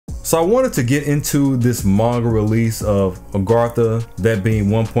So I wanted to get into this manga release of Agartha, that being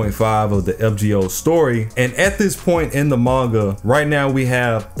 1.5 of the FGO story. And at this point in the manga, right now we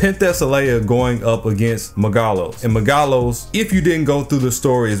have Penthesilea going up against Megalos. And Megalos, if you didn't go through the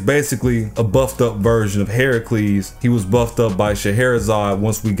story, is basically a buffed up version of Heracles. He was buffed up by Scheherazade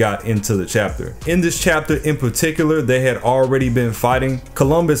once we got into the chapter. In this chapter in particular, they had already been fighting.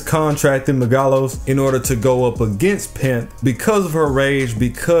 Columbus contracted Megalos in order to go up against Penth because of her rage,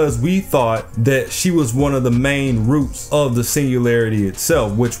 because we thought that she was one of the main roots of the singularity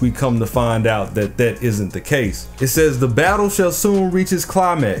itself, which we come to find out that that isn't the case. It says the battle shall soon reach its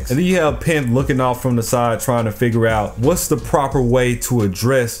climax, and then you have Penth looking off from the side trying to figure out what's the proper way to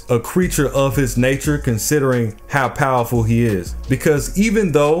address a creature of his nature, considering how powerful he is. Because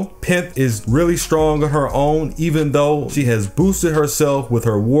even though Penth is really strong on her own, even though she has boosted herself with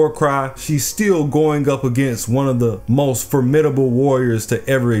her war cry, she's still going up against one of the most formidable warriors to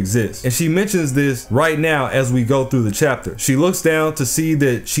ever exist. And she mentions this right now as we go through the chapter. She looks down to see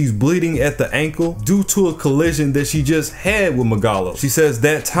that she's bleeding at the ankle due to a collision that she just had with Megalos. She says,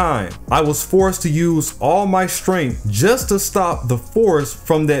 that time I was forced to use all my strength just to stop the force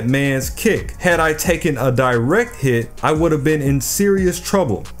from that man's kick. Had I taken a direct hit, I would have been in serious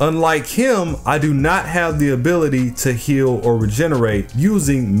trouble. Unlike him, I do not have the ability to heal or regenerate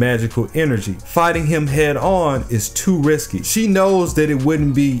using magical energy. Fighting him head on is too risky. She knows that it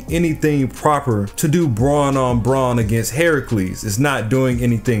wouldn't be anything proper to do brawn on brawn against Heracles. It's not doing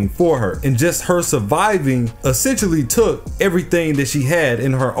anything for her. And just her surviving essentially took everything that she had,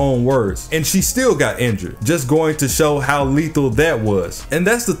 in her own words. And she still got injured, just going to show how lethal that was. And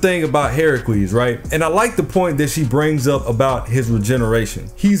that's the thing about Heracles, right? And I like the point that she brings up about his regeneration.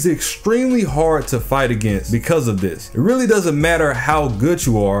 He's extremely hard to fight against because of this. It really doesn't matter how good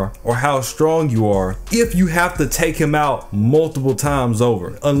you are or how strong you are if you have to take him out multiple times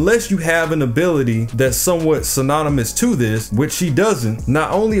over. Unless you have an ability that's somewhat synonymous to this, which she doesn't,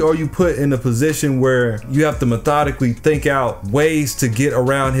 not only are you put in a position where you have to methodically think out ways to get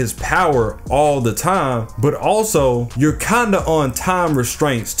around his power all the time, but also you're kind of on time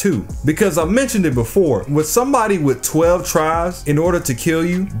restraints too. Because I mentioned it before, with somebody with 12 tries in order to kill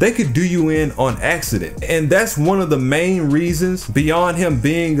you, they could do you in on accident. And that's one of the main reasons, beyond him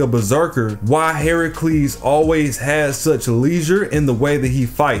being a berserker, why Heracles always has such leisure in the way that he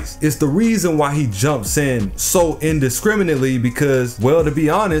fights. It's the reason why he jumps in so indiscriminately, because, well, to be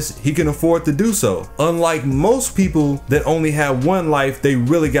honest, he can afford to do so. Unlike most people that only have one life, they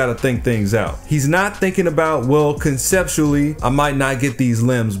really got to think things out. He's not thinking about, well, conceptually, I might not get these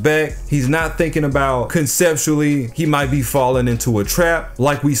limbs back. He's not thinking about conceptually, he might be falling into a trap,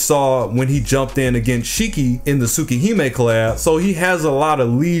 like we saw when he jumped in against Shiki in the Tsukihime collab. So he has a lot of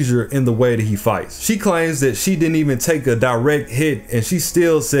leisure in the way that he fights. She claims that she didn't even take a direct hit, and she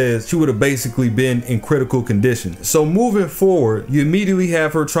still says she would have basically been in critical condition. So moving forward, you immediately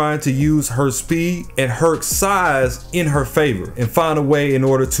have her trying to use her speed and her size in her favor and find a way in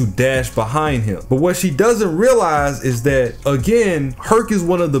order to dash behind him. But what she doesn't realize is that, again, Herc is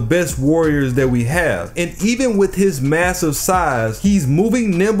one of the best warriors that we have. And even with his massive size, he's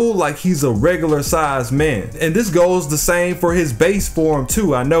moving nimble like he's a regular sized man. And this goes the same for his base form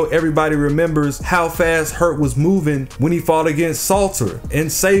too. I know everybody remembers how fast Herc was moving when he fought against Salter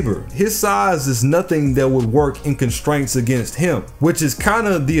and Saber. His size is nothing that would work in constraints against him, which is kind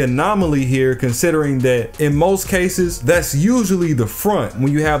of the anomaly here, considering that in most cases, that's usually the front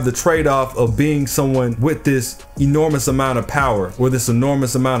when you have the trade-off of being someone with this enormous amount of power or this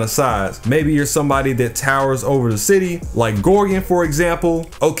enormous amount of size. Maybe you're somebody that towers over the city, like Gorgon, for example.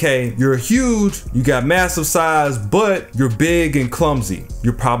 Okay, you're huge, you got massive size, but you're big and clumsy.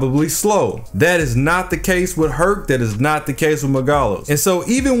 You're probably slow. That is not the case with Herc. That is not the case with Megalos. And so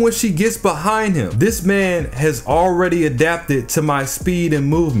even when she gets behind him, this man has already adapted to my speed and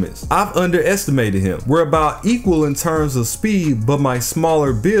movements. I've underestimated him. We're about equal in terms of speed, but my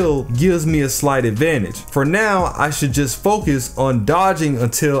smaller build gives me a slight advantage. For now, I should just focus on dodging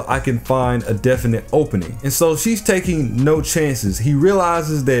until I can find a definite opening. And so she's taking no chances. He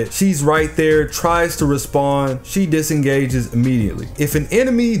realizes that she's right there, tries to respond. She disengages immediately. If an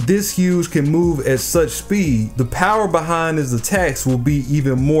enemy this huge can move at such speed, the power behind his attacks will be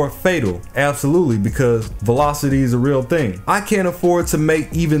even more fatal. Absolutely, because velocity is a real thing. I can't afford to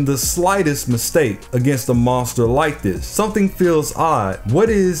make even the slightest mistake against a monster like this. Something feels odd. What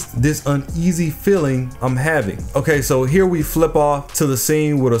is this uneasy feeling I'm having? Okay, so here we flip off to the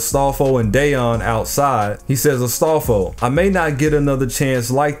scene with Astolfo and Dayon outside. He says, Astolfo, I may not get another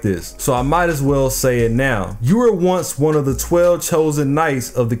chance like this, so I might as well say it now. You were once one of the 12 chosen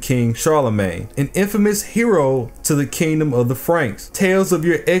knights of the King Charlemagne, an infamous hero to the kingdom of the Franks. Tales of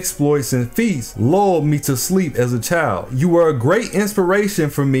your exploits and feats lulled me to sleep as a child. You were a great inspiration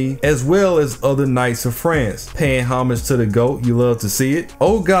for me as well as other knights of France. Paying homage to the GOAT, you love to see it.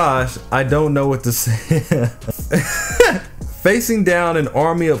 Oh gosh, I don't know what to say. Facing down an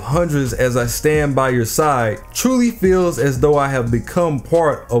army of hundreds as I stand by your side truly feels as though I have become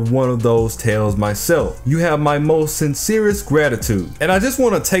part of one of those tales myself. You have my most sincerest gratitude. And I just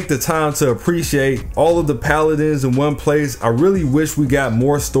want to take the time to appreciate all of the paladins in one place. I really wish we got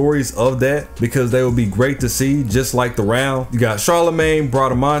more stories of that because they would be great to see, just like the round. You got Charlemagne,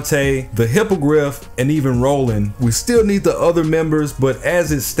 Bradamante, the Hippogriff, and even Roland. We still need the other members, but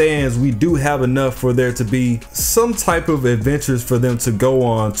as it stands, we do have enough for there to be some type of adventure for them to go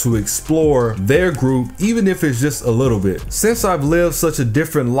on to explore their group, even if it's just a little bit. Since I've lived such a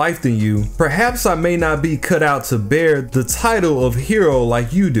different life than you, perhaps I may not be cut out to bear the title of hero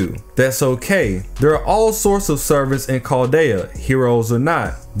like you do. That's okay. There are all sorts of servants in Chaldea, heroes or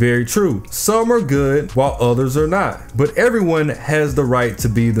not. Very true. Some are good while others are not, but everyone has the right to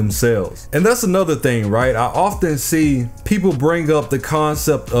be themselves. And that's another thing, right? I often see people bring up the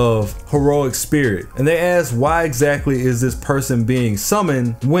concept of heroic spirit and they ask, why exactly is this person being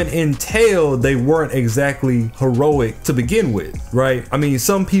summoned when in tale they weren't exactly heroic to begin with, right? I mean,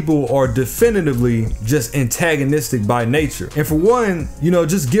 some people are definitively just antagonistic by nature. And for one, you know,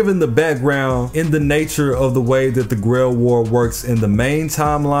 just given the background in the nature of the way that the Grail War works in the main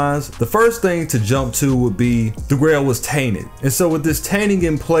timelines, the first thing to jump to would be the Grail was tainted. And so with this tainting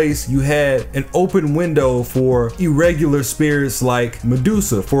in place, you had an open window for irregular spirits like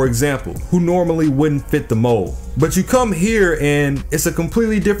Medusa, for example, who normally wouldn't fit the mold. But you come here and it's a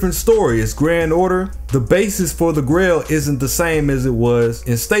completely different story. It's Grand Order. The basis for the Grail isn't the same as it was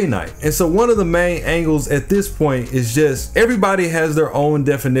in Stay Night. And so one of the main angles at this point is just everybody has their own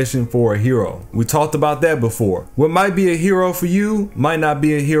definition for a hero. We talked about that before. What might be a hero for you might not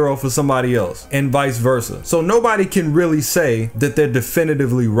be a hero for somebody else, and vice versa. So nobody can really say that they're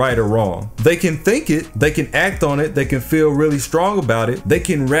definitively right or wrong. They can think it, they can act on it, they can feel really strong about it, they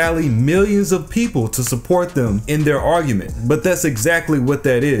can rally millions of people to support them in their argument. But that's exactly what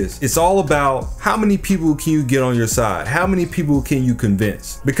that is. It's all about how many people can you get on your side? How many people can you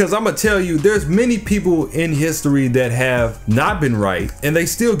convince? Because I'm gonna tell you, there's many people in history that have not been right and they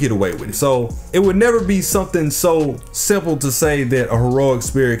still get away with it. So it would never be something so simple to say that a heroic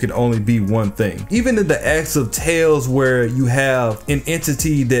spirit could only be one thing. Even in the acts of tales where you have an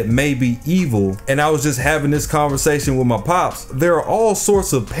entity that may be evil, and I was just having this conversation with my pops, there are all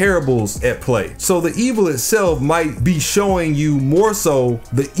sorts of parables at play. So the evil itself might be showing you more so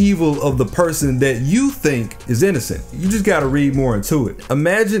the evil of the person that you think is innocent. You just got to read more into it.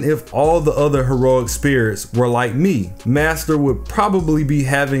 Imagine if all the other heroic spirits were like me. Master would probably be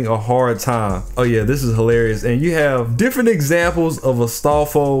having a hard time. Oh yeah, this is hilarious. And you have different examples of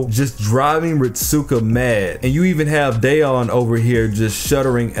Astolfo just driving Ritsuka mad. And you even have Daon over here just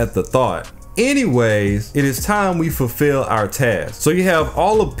shuddering at the thought. Anyways, it is time we fulfill our task. So you have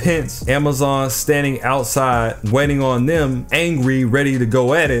all of Pent's Amazons standing outside waiting on them, angry, ready to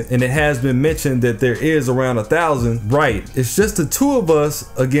go at it. And it has been mentioned that there is around 1,000. Right, it's just the two of us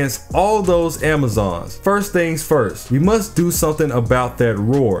against all those Amazons. First things first, we must do something about that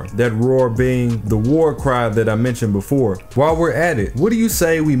roar being the war cry that I mentioned before. While we're at it, what do you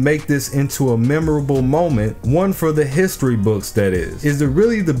say we make this into a memorable moment, one for the history books that is? Is it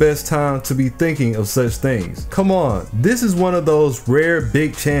really the best time to be thinking of such things? Come on, this is one of those rare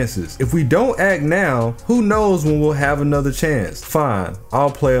big chances. If we don't act now, who knows when we'll have another chance? Fine, I'll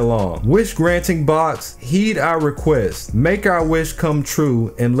play along. Wish granting box, heed our request, make our wish come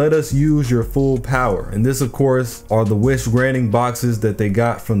true, and let us use your full power. And this of course are the wish granting boxes that they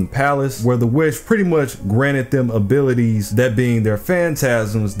got from the palace, where the wish pretty much granted them abilities, that being their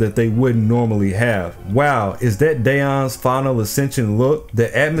phantasms that they wouldn't normally have. Wow, is that Daon's final ascension look?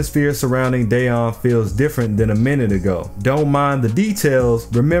 The atmosphere surrounding Daon feels different than a minute ago. Don't mind the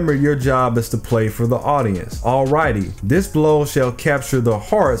details, remember your job is to play for the audience. Alrighty, this blow shall capture the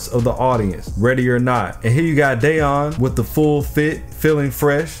hearts of the audience, ready or not. And here you got Daon with the full fit, feeling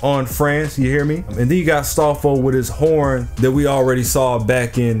fresh on France, you hear me? And then you got Astolfo with his horn that we already saw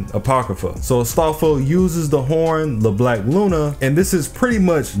back in Apocrypha. So Astolfo uses the horn, the Black Luna, and this has pretty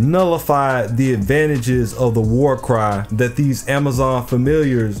much nullified the advantages of the war cry that these Amazon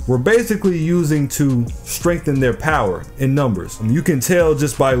familiars were basically using to strengthen their power in numbers. You can tell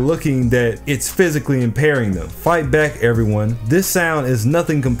just by looking that it's physically impairing them. Fight back, everyone. This sound is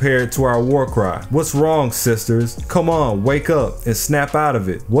nothing compared to our war cry. What's wrong, sisters? Come on, wake up and snap out of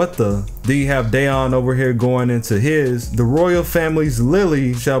it. What the? Then you have Daon over here going into his, the royal family's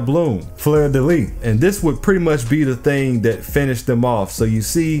lily shall bloom, fleur de lis. And this would pretty much be the thing that finished them off. So you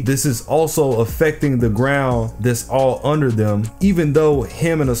see, this is also affecting the ground that's all under them, even though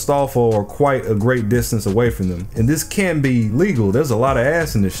him and Astolfo are quite a great distance away from them. And this can be legal. There's a lot of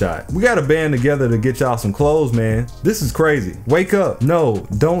ass in this shot. We gotta band together to get y'all some clothes, man. This is crazy. Wake up. No,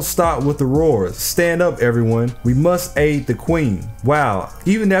 don't stop with the roars. Stand up, everyone. We must aid the queen. Wow.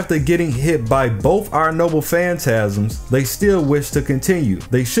 Even after getting hit by both our noble phantasms, they still wish to continue.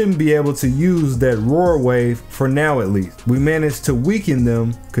 They shouldn't be able to use that roar wave for now, at least. We managed to weaken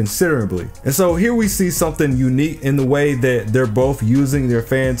them considerably. And so here we see something unique in the way that they're both using their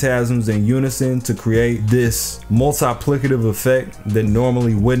phantasms in unison to create this multiplicative effect that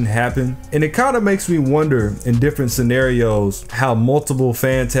normally wouldn't happen. And it kind of makes me wonder in different scenarios how multiple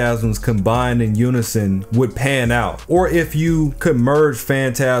phantasms combined in unison would pan out, or if you could merge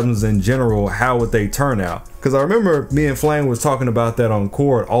phantasms in general, how would they turn out? Because I remember me and Flame was talking about that on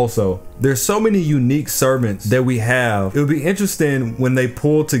Court also. There's so many unique servants that we have. It would be interesting when they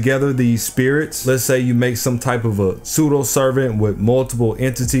pull together these spirits. Let's say you make some type of a pseudo servant with multiple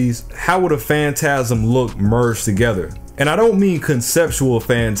entities. How would a phantasm look merged together? And I don't mean conceptual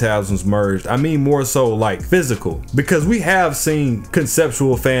phantasms merged, I mean more so like physical, because we have seen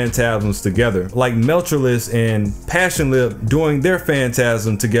conceptual phantasms together, like Melchorless and Passionlip doing their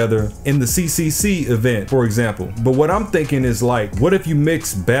phantasm together in the CCC event, for example. But what I'm thinking is like, what if you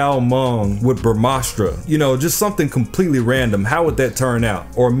mix Balmung with Brahmastra? You know, just something completely random. How would that turn out?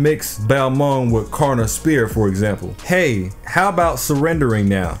 Or mix Balmung with Karna Spear, for example. Hey, how about surrendering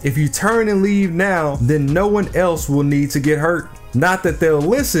now? If you turn and leave now, then no one else will need to get hurt. Not that they'll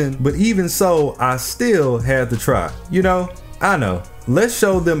listen, but even so, I still had to try. You know, I know. Let's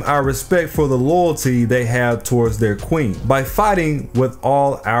show them our respect for the loyalty they have towards their queen by fighting with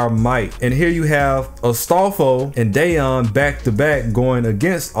all our might. And here you have Astolfo and Daon back to back going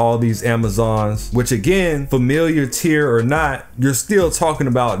against all these Amazons, which again, familiar tier or not, you're still talking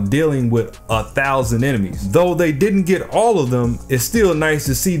about dealing with 1,000 enemies. Though they didn't get all of them, it's still nice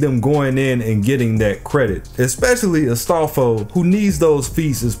to see them going in and getting that credit, especially Astolfo, who needs those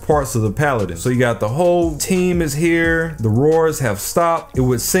feats as parts of the paladin. So you got the whole team is here, the roars have stopped. It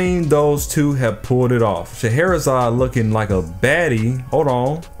would seem those two have pulled it off. Scheherazade looking like a baddie. Hold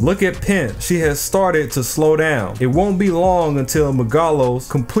on. Look at Pent. She has started to slow down. It won't be long until Megalos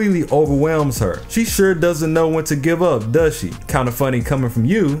completely overwhelms her. She sure doesn't know when to give up, does she? Kind of funny coming from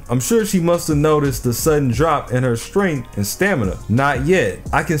you. I'm sure she must have noticed the sudden drop in her strength and stamina. Not yet.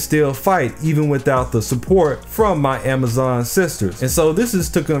 I can still fight even without the support from my Amazon sisters. And so this is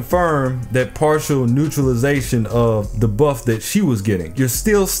to confirm that partial neutralization of the buff that she was getting. You're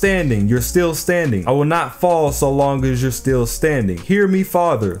still standing. You're still standing. I will not fall so long as you're still standing. Hear me,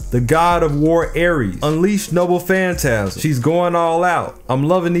 Father, the god of war Ares. Unleash noble phantasm. She's going all out. I'm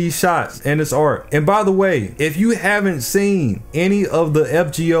loving these shots and its art. And by the way, if you haven't seen any of the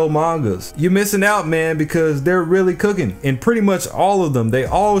FGO mangas, you're missing out, man, because they're really cooking. And pretty much all of them, they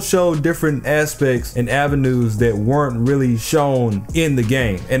all show different aspects and avenues that weren't really shown in the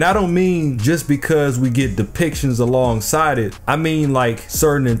game. And I don't mean just because we get depictions alongside it. I mean like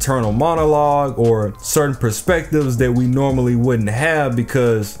certain internal monologue or certain perspectives that we normally wouldn't have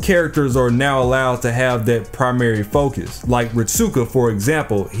because characters are now allowed to have that primary focus. Like Ritsuka, for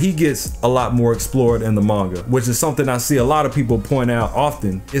example, he gets a lot more explored in the manga, which is something I see a lot of people point out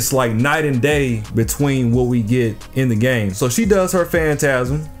often. It's like night and day between what we get in the game. So she does her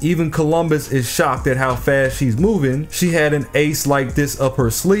phantasm. Even Columbus is shocked at how fast she's moving. She had an ace like this up her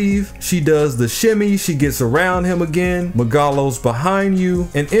sleeve. She does the shimmy. She gets around him again. Megalos behind you,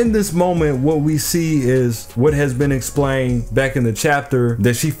 and in this moment what we see is what has been explained back in the chapter,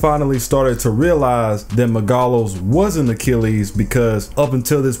 that she finally started to realize that Megalos wasn't Achilles, because up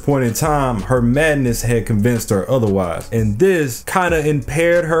until this point in time her madness had convinced her otherwise. And this kind of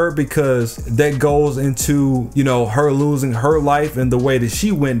impaired her because that goes into, you know, her losing her life and the way that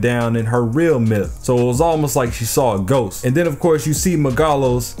she went down in her real myth. So it was almost like she saw a ghost. And then of course you see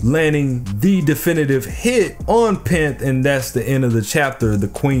Megalos landing the definitive hit on Pent, and that's the end of the chapter. The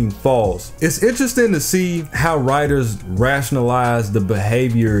queen falls. It's interesting to see how writers rationalize the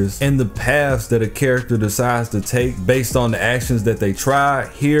behaviors and the paths that a character decides to take based on the actions that they try.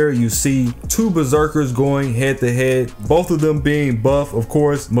 Here you see two berserkers going head to head, both of them being buff. Of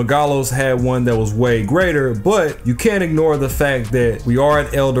course Megalos had one that was way greater, but you can't ignore the fact that we are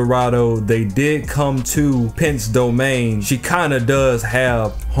at El Dorado. They did come to Pent's domain. She kind of does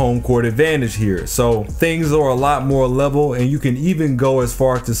have home court advantage here, so things are a lot more level, and you can even go as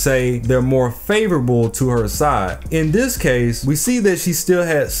far to say they're more favorable to her side. In this case, we see that she still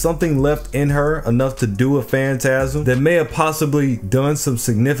had something left in her, enough to do a phantasm that may have possibly done some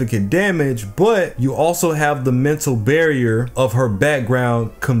significant damage, but you also have the mental barrier of her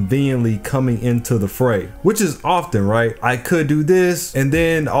background conveniently coming into the fray, which is often, right? I could do this and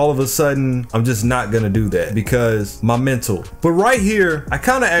then all of a sudden I'm just not gonna do that because my mental. But right here, I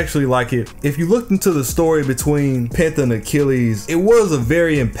kind of actually like it. If you looked into the story between Penta and Achilles, it was a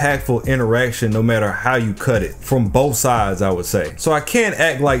very impactful interaction no matter how you cut it, from both sides, I would say. So I can't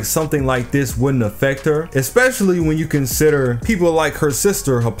act like something like this wouldn't affect her, especially when you consider people like her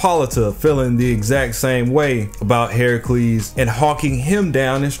sister Hippolyta feeling the exact same way about Heracles and hawking him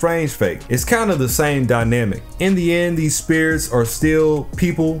down in Strange Fate. It's kind of the same dynamic. In the end, these spirits are still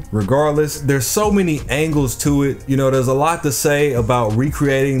people regardless. There's so many angles to it. You know, there's a lot to say about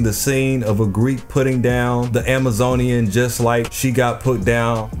recreating the scene of a Greek putting down the Amazonian just like she got put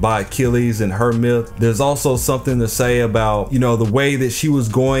down by Achilles in her myth. There's also something to say about, you know, the way that she was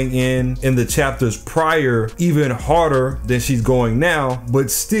going in the chapters prior even harder than she's going now,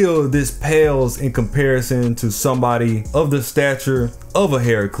 but still this pales in comparison to somebody of the stature of a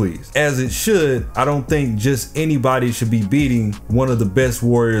Heracles. As it should. I don't think just anybody should be beating one of the best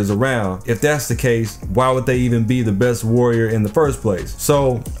warriors around. If that's the case, why would they even be the best warrior in the first place?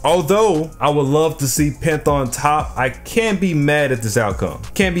 So although I would love to see Penta on top, I can't be mad at this outcome.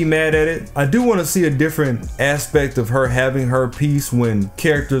 Can't be mad at it. I do want to see a different aspect of her having her piece when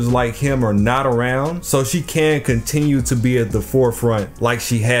characters like him are not around, so she can continue to be at the forefront like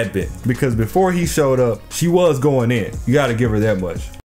she had been, because before he showed up she was going in. You got to give her that much.